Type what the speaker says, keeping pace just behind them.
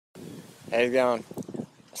How's it going?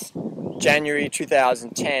 January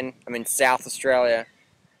 2010, I'm in South Australia,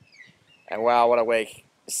 and wow, what a week.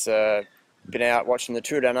 It's been out watching the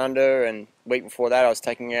Tour Down Under, and the week before that I was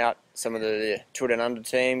taking out some of the Tour Down Under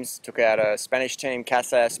teams. Took out a Spanish team,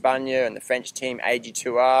 Casa España, and the French team,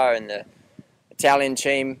 AG2R, and the Italian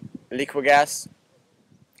team, Liquigas.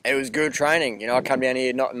 It was good training. You know, I come down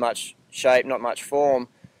here not in much shape, not much form,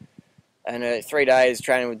 and 3 days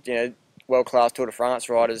training with world-class Tour de France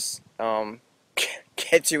riders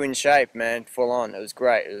gets you in shape, man, full on. It was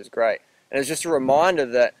great. It was great. And it's just a reminder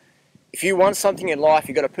that if you want something in life,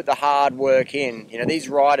 you've got to put the hard work in. You know, these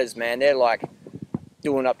riders, man, they're like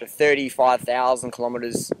doing up to 35,000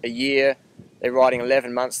 kilometers a year. They're riding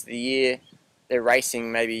 11 months of the year. They're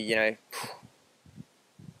racing maybe,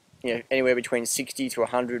 anywhere between 60 to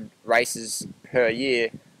 100 races per year.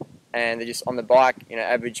 And they're just on the bike,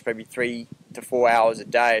 average maybe 3 to 4 hours a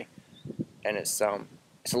day. And it's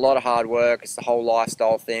a lot of hard work. It's the whole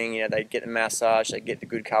lifestyle thing. They get the massage, they get the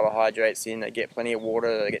good carbohydrates in, they get plenty of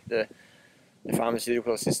water, they get the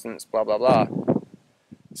pharmaceutical assistance, blah blah blah.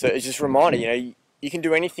 So it's just a reminder. You can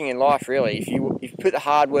do anything in life really if you put the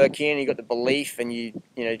hard work in. You got the belief, and you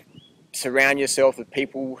surround yourself with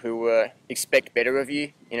people who expect better of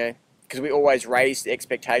you. Because we always raise the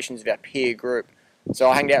expectations of our peer group. So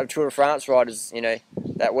I hanged out with Tour de France riders,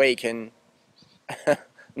 that week, and I'm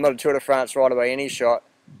not a Tour de France rider by any shot.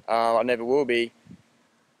 I never will be.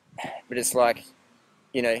 But it's like,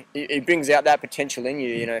 it brings out that potential in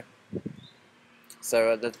you,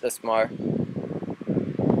 So that's my...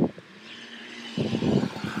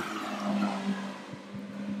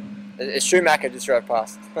 A Schumacher just drove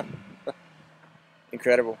past.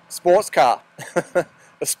 Incredible. Sports car.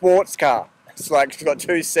 A sports car. It's like it's got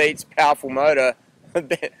 2 seats, powerful motor.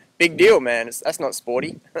 Big deal, man. That's not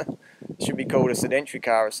sporty. It should be called a sedentary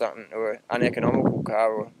car or something, or an uneconomical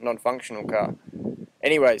car, or a non-functional car.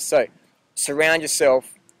 Anyway, so surround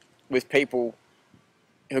yourself with people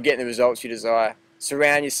who are getting the results you desire.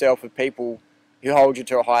 Surround yourself with people who hold you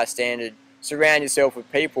to a higher standard. Surround yourself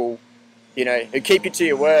with people, who keep you to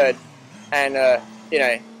your word, and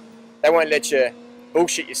they won't let you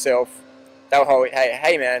bullshit yourself. They'll hold,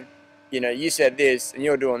 hey man, you said this and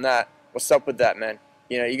you're doing that. What's up with that, man?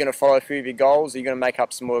 You're going to follow through with your goals, or you're going to make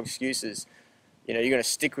up some more excuses? You're going to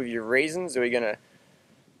stick with your reasons, or you're going to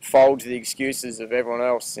fold to the excuses of everyone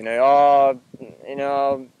else? No,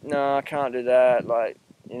 I can't do that. Like,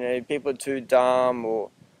 people are too dumb, or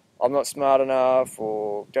I'm not smart enough,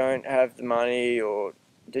 or don't have the money, or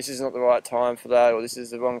this is not the right time for that, or this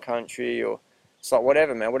is the wrong country, or it's like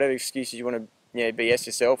whatever, man. Whatever excuses you want to, BS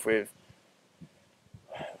yourself with.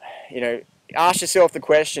 Ask yourself the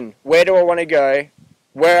question: where do I want to go?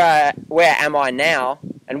 Where am I now,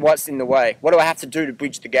 and what's in the way? What do I have to do to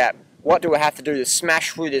bridge the gap? What do I have to do to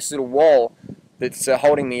smash through this little wall that's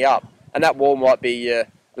holding me up? And that wall might be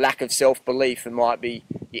lack of self-belief. It might be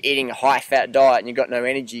you're eating a high-fat diet and you've got no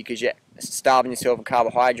energy because you're starving yourself of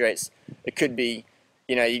carbohydrates. It could be,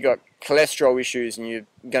 you've got cholesterol issues and you're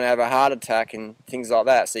going to have a heart attack and things like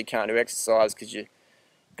that, so you can't do exercise because you've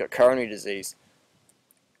got coronary disease.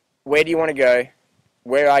 Where do you want to go?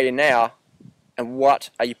 Where are you now? And what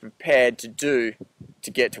are you prepared to do to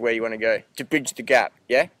get to where you want to go? To bridge the gap,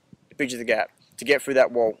 yeah? To bridge the gap. To get through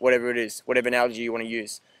that wall, whatever it is, whatever analogy you want to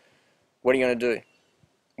use. What are you going to do?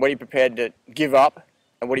 What are you prepared to give up?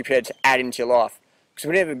 And what are you prepared to add into your life? Because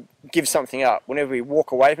whenever we give something up, whenever we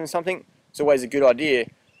walk away from something, it's always a good idea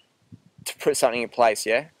to put something in place,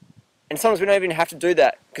 yeah? And sometimes we don't even have to do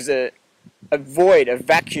that, because a void, a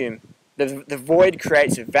vacuum, the void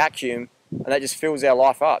creates a vacuum, and that just fills our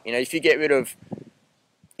life up. If you get rid of,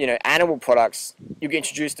 animal products, you get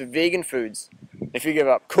introduced to vegan foods. If you give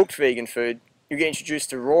up cooked vegan food, you get introduced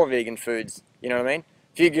to raw vegan foods. You know what I mean?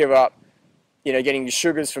 If you give up, getting your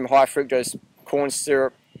sugars from high fructose corn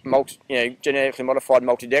syrup, genetically modified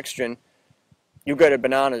maltodextrin, you'll go to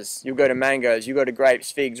bananas, you'll go to mangoes, you'll go to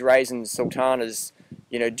grapes, figs, raisins, sultanas,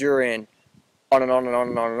 durian, on and on and on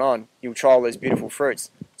and on and on. You'll try all those beautiful fruits.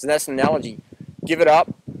 So that's an analogy. Give it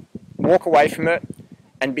up, walk away from it,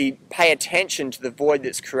 and pay attention to the void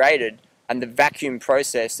that's created and the vacuum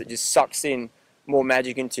process that just sucks in more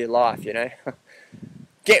magic into your life,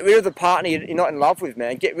 Get rid of the partner you're not in love with,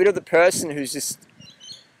 man. Get rid of the person who's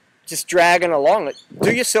just dragging along.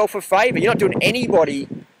 Do yourself a favor. You're not doing anybody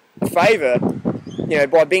a favor,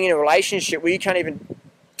 by being in a relationship where you can't even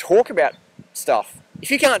talk about stuff.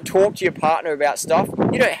 If you can't talk to your partner about stuff,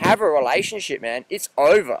 you don't have a relationship, man. It's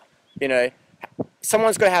over,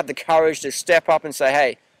 Someone's got to have the courage to step up and say,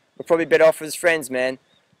 hey, we're probably better off as friends, man.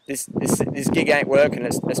 This gig ain't working.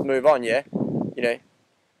 Let's move on, yeah?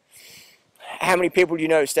 How many people do you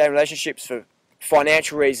know stay in relationships for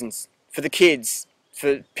financial reasons, for the kids,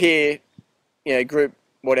 for peer, group,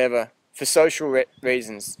 whatever, for social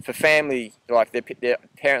reasons, for family, like their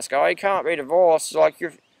parents go, oh, you can't be divorced, like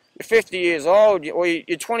you're 50 years old, or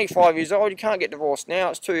you're 25 years old, you can't get divorced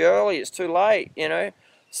now, it's too early, it's too late,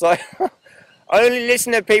 So, only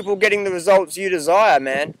listen to people getting the results you desire,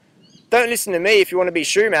 man. Don't listen to me if you want to be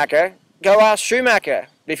Schumacher. Go ask Schumacher.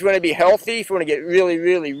 But if you want to be healthy, if you want to get really,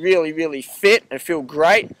 really, really, really fit and feel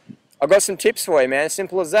great, I've got some tips for you, man. As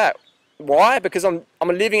simple as that. Why? Because I'm a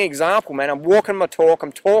living example, man. I'm walking my talk.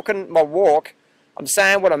 I'm talking my walk. I'm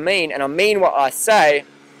saying what I mean, and I mean what I say.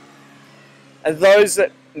 And those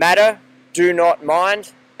that matter do not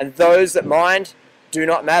mind, and those that mind do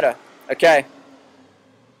not matter. Okay.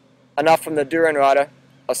 Enough from the DurianRider.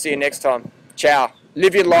 I'll see you next time. Ciao.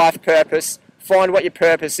 Live your life purpose. Find what your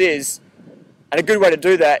purpose is. And a good way to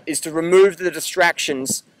do that is to remove the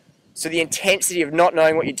distractions, so the intensity of not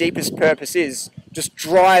knowing what your deepest purpose is just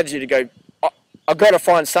drives you to go, I've got to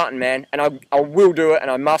find something, man, and I will do it, and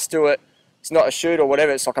I must do it. It's not a shoot or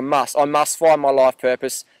whatever, it's like a must. I must find my life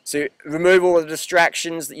purpose. So remove all the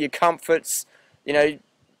distractions, your comforts, do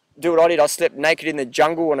what I did. I slept naked in the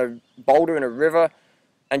jungle on a boulder in a river,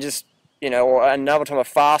 and just, or another time I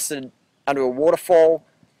fasted under a waterfall,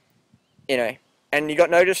 and you got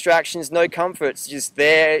no distractions, no comforts, just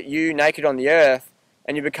there, you naked on the earth,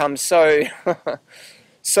 and you become so,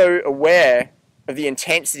 so aware of the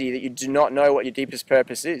intensity that you do not know what your deepest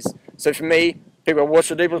purpose is. So for me, people go, what's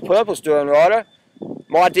your deepest purpose, DurianRider?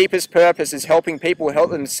 My deepest purpose is helping people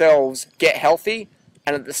help themselves get healthy,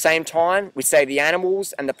 and at the same time, we save the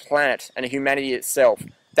animals and the planet and humanity itself.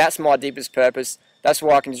 That's my deepest purpose. That's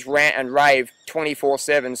why I can just rant and rave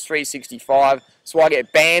 24/7, 365. That's why I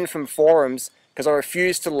get banned from forums, because I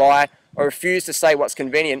refuse to lie. I refuse to say what's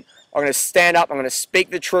convenient. I'm going to stand up. I'm going to speak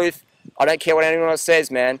the truth. I don't care what anyone else says,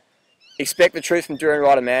 man. Expect the truth from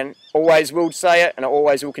DurianRider, man. Always will say it, and I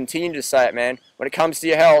always will continue to say it, man. When it comes to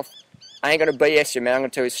your health, I ain't going to BS you, man. I'm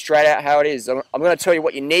going to tell you straight out how it is. I'm going to tell you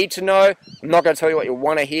what you need to know. I'm not going to tell you what you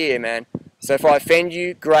want to hear, man. So if I offend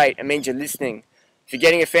you, great. It means you're listening. If you're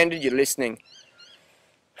getting offended, you're listening.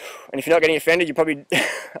 And if you're not getting offended, you're probably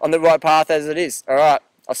on the right path as it is. All right.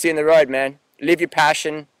 I'll see you on the road, man. Live your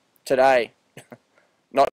passion today.